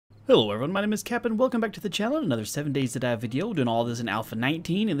Hello everyone, my name is Cap and welcome back to the channel. Another 7 Days to Die video, doing all this in Alpha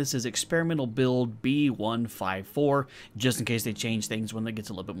 19, and this is experimental build B154, just in case they change things when it gets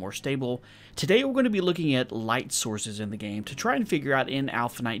a little bit more stable. Today we're going to be looking at light sources in the game to try and figure out in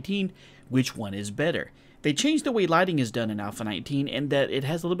Alpha 19 which one is better. They changed the way lighting is done in Alpha 19 and that it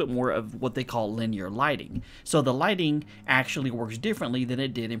has a little bit more of what they call linear lighting. So the lighting actually works differently than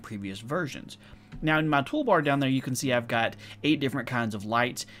it did in previous versions. Now in my toolbar down there you can see I've got 8 different kinds of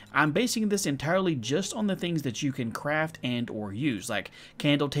lights. I'm basing this entirely just on the things that you can craft and or use, like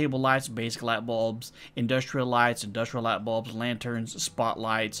candle table lights, basic light bulbs, industrial light bulbs, lanterns,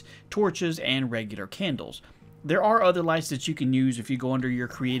 spotlights, torches, and regular candles. There are other lights that you can use if you go under your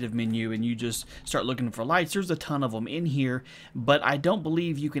creative menu and you just start looking for lights. There's a ton of them in here, but I don't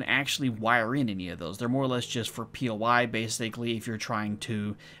believe you can actually wire in any of those. They're more or less just for POI, basically, if you're trying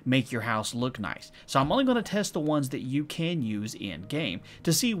to make your house look nice. So I'm only going to test the ones that you can use in-game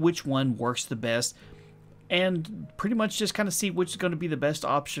to see which one works the best, and pretty much just kind of see which is going to be the best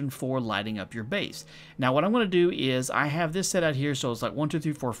option for lighting up your base. Now what I'm going to do is I have this set out here, so it's like 1, 2,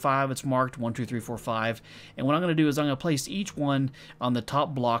 3, 4, 5. It's marked 1, 2, 3, 4, 5. And what I'm going to do is I'm going to place each one on the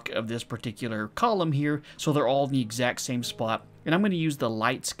top block of this particular column here, so they're all in the exact same spot. And I'm going to use the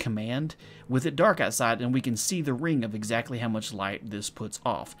lights command with it dark outside, and we can see the ring of exactly how much light this puts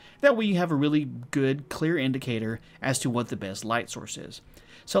off. That way you have a really good, clear indicator as to what the best light source is.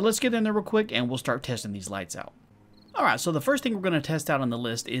 So let's get in there real quick and we'll start testing these lights out. Alright, so the first thing we're going to test out on the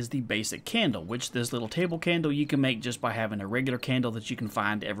list is the basic candle, which this little table candle you can make just by having a regular candle that you can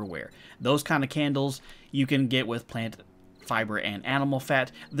find everywhere. Those kind of candles you can get with plant fiber and animal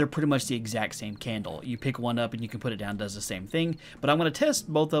fat. They're pretty much the exact same candle. You pick one up and you can put it down, does the same thing, but I'm going to test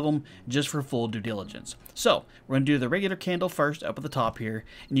both of them just for full due diligence. So we're going to do the regular candle first up at the top here,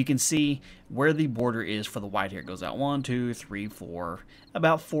 and you can see where the border is for the white here. It goes out 1, 2, 3, 4,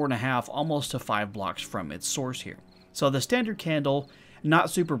 about 4.5, almost to 5 blocks from its source here. So the standard candle, not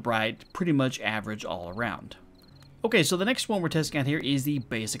super bright, pretty much average all around. Okay, so the next one we're testing out here is the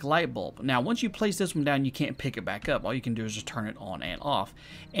basic light bulb. Now, once you place this one down, you can't pick it back up. All you can do is just turn it on and off.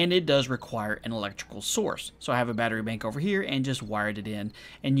 And it does require an electrical source. So I have a battery bank over here and just wired it in.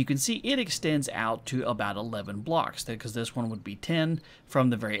 And you can see it extends out to about 11 blocks, because this one would be 10 from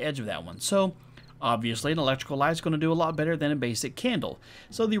the very edge of that one. So obviously, an electrical light is going to do a lot better than a basic candle.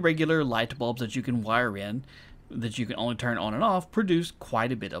 So the regular light bulbs that you can wire in, that you can only turn on and off, produce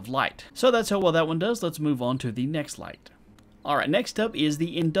quite a bit of light. So that's how well that one does. Let's move on to the next light. Alright, next up is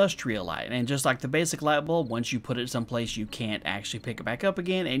the industrial light, and just like the basic light bulb, once you put it someplace you can't actually pick it back up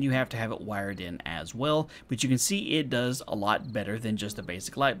again, and you have to have it wired in as well, but you can see it does a lot better than just a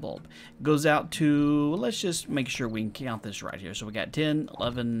basic light bulb. It goes out to, let's just make sure we can count this right here. So we got 10,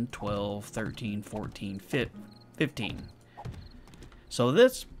 11, 12, 13, 14, 15. So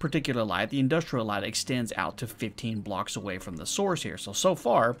this particular light, the industrial light, extends out to 15 blocks away from the source here. So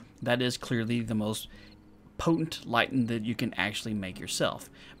far, that is clearly the most potent lighting that you can actually make yourself.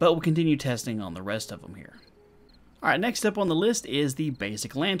 But we'll continue testing on the rest of them here. Alright, next up on the list is the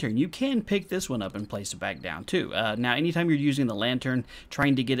basic lantern. You can pick this one up and place it back down too. Now, anytime you're using the lantern,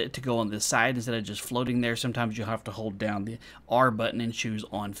 trying to get it to go on this side instead of just floating there, sometimes you'll have to hold down the R button and choose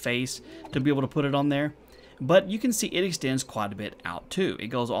on face to be able to put it on there. But you can see it extends quite a bit out too. It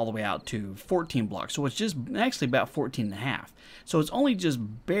goes all the way out to 14 blocks, so it's just actually about 14 and a half. So it's only just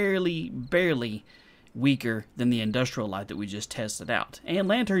barely weaker than the industrial light that we just tested out. And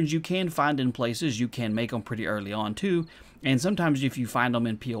lanterns you can find in places. You can make them pretty early on too, and sometimes if you find them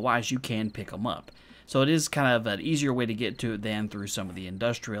in POIs, you can pick them up. So it is kind of an easier way to get to it than through some of the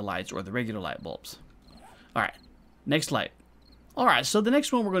industrial lights or the regular light bulbs. Alright, next light. Alright, so the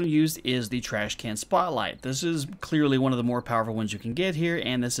next one we're going to use is the trash can spotlight. This is clearly one of the more powerful ones you can get here,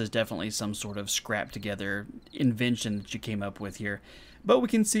 and this is definitely some sort of scrap together invention that you came up with here. But we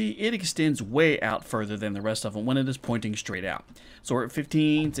can see it extends way out further than the rest of them when it is pointing straight out. So we're at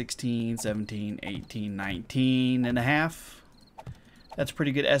 15, 16, 17, 18, 19 and a half. That's a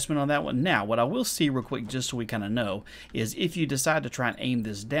pretty good estimate on that one. Now, what I will see real quick, just so we kind of know, is if you decide to try and aim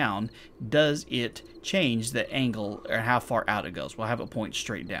this down, does it change the angle or how far out it goes? We'll have it point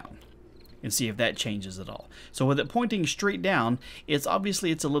straight down and see if that changes at all. So with it pointing straight down, it's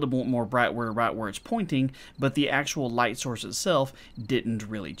obviously a little bit more bright right where it's pointing, but the actual light source itself didn't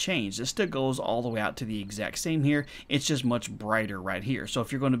really change. It still goes all the way out to the exact same here. It's just much brighter right here. So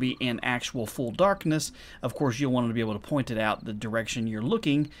if you're going to be in actual full darkness, of course you'll want to be able to point it out the direction you're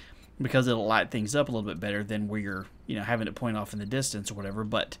looking, because it'll light things up a little bit better than where you're, having it point off in the distance or whatever.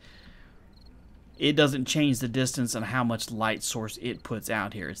 But it doesn't change the distance and how much light source it puts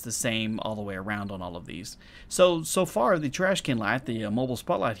out here. It's the same all the way around on all of these. So far, the trash can light, the mobile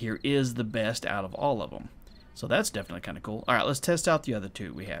spotlight here, is the best out of all of them. So that's definitely kind of cool. All right, let's test out the other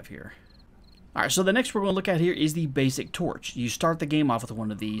two we have here. Alright, so the next we're going to look at here is the basic torch. You start the game off with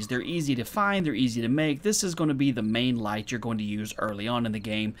one of these. They're easy to find, they're easy to make. This is going to be the main light you're going to use early on in the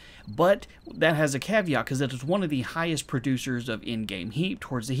game, but that has a caveat because it is one of the highest producers of in-game heat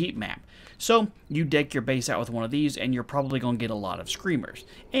towards the heat map. So you deck your base out with one of these and you're probably going to get a lot of screamers.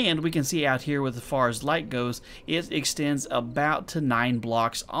 And we can see out here with as far as light goes, it extends about to 9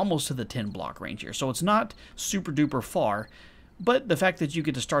 blocks, almost to the 10 block range here. So it's not super duper far. But the fact that you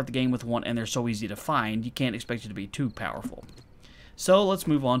get to start the game with one and they're so easy to find, you can't expect it to be too powerful. So let's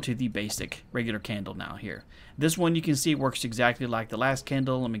move on to the basic regular candle now here. This one you can see works exactly like the last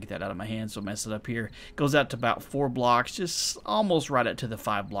candle. Let me get that out of my hand so I mess it up here. Goes out to about 4 blocks, just almost right up to the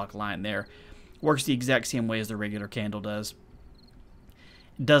 5 block line there. Works the exact same way as the regular candle does.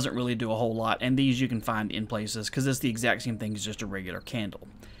 Doesn't really do a whole lot, and these you can find in places because it's the exact same thing as just a regular candle.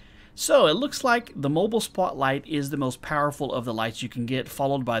 So it looks like the mobile spotlight is the most powerful of the lights you can get,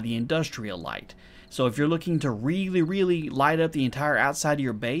 followed by the industrial light. So if you're looking to really light up the entire outside of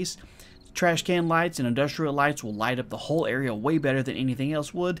your base, trash can lights and industrial lights will light up the whole area way better than anything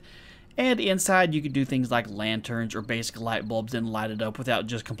else would. And inside you could do things like lanterns or basic light bulbs and light it up without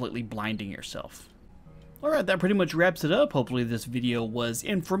just completely blinding yourself. Alright, that pretty much wraps it up. Hopefully this video was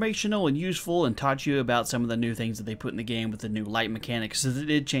informational and useful and taught you about some of the new things that they put in the game with the new light mechanics, as it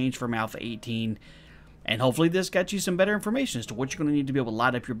did change from Alpha 18. And hopefully this got you some better information as to what you're going to need to be able to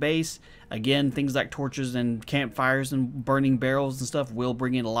light up your base. Again, things like torches and campfires and burning barrels and stuff will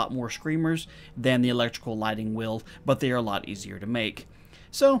bring in a lot more screamers than the electrical lighting will, but they are a lot easier to make.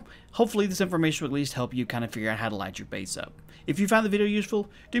 So, hopefully this information will at least help you kind of figure out how to light your base up. If you found the video useful,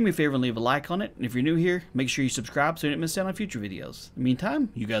 do me a favor and leave a like on it. And if you're new here, make sure you subscribe so you don't miss out on future videos. In the meantime,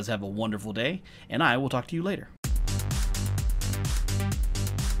 you guys have a wonderful day, and I will talk to you later.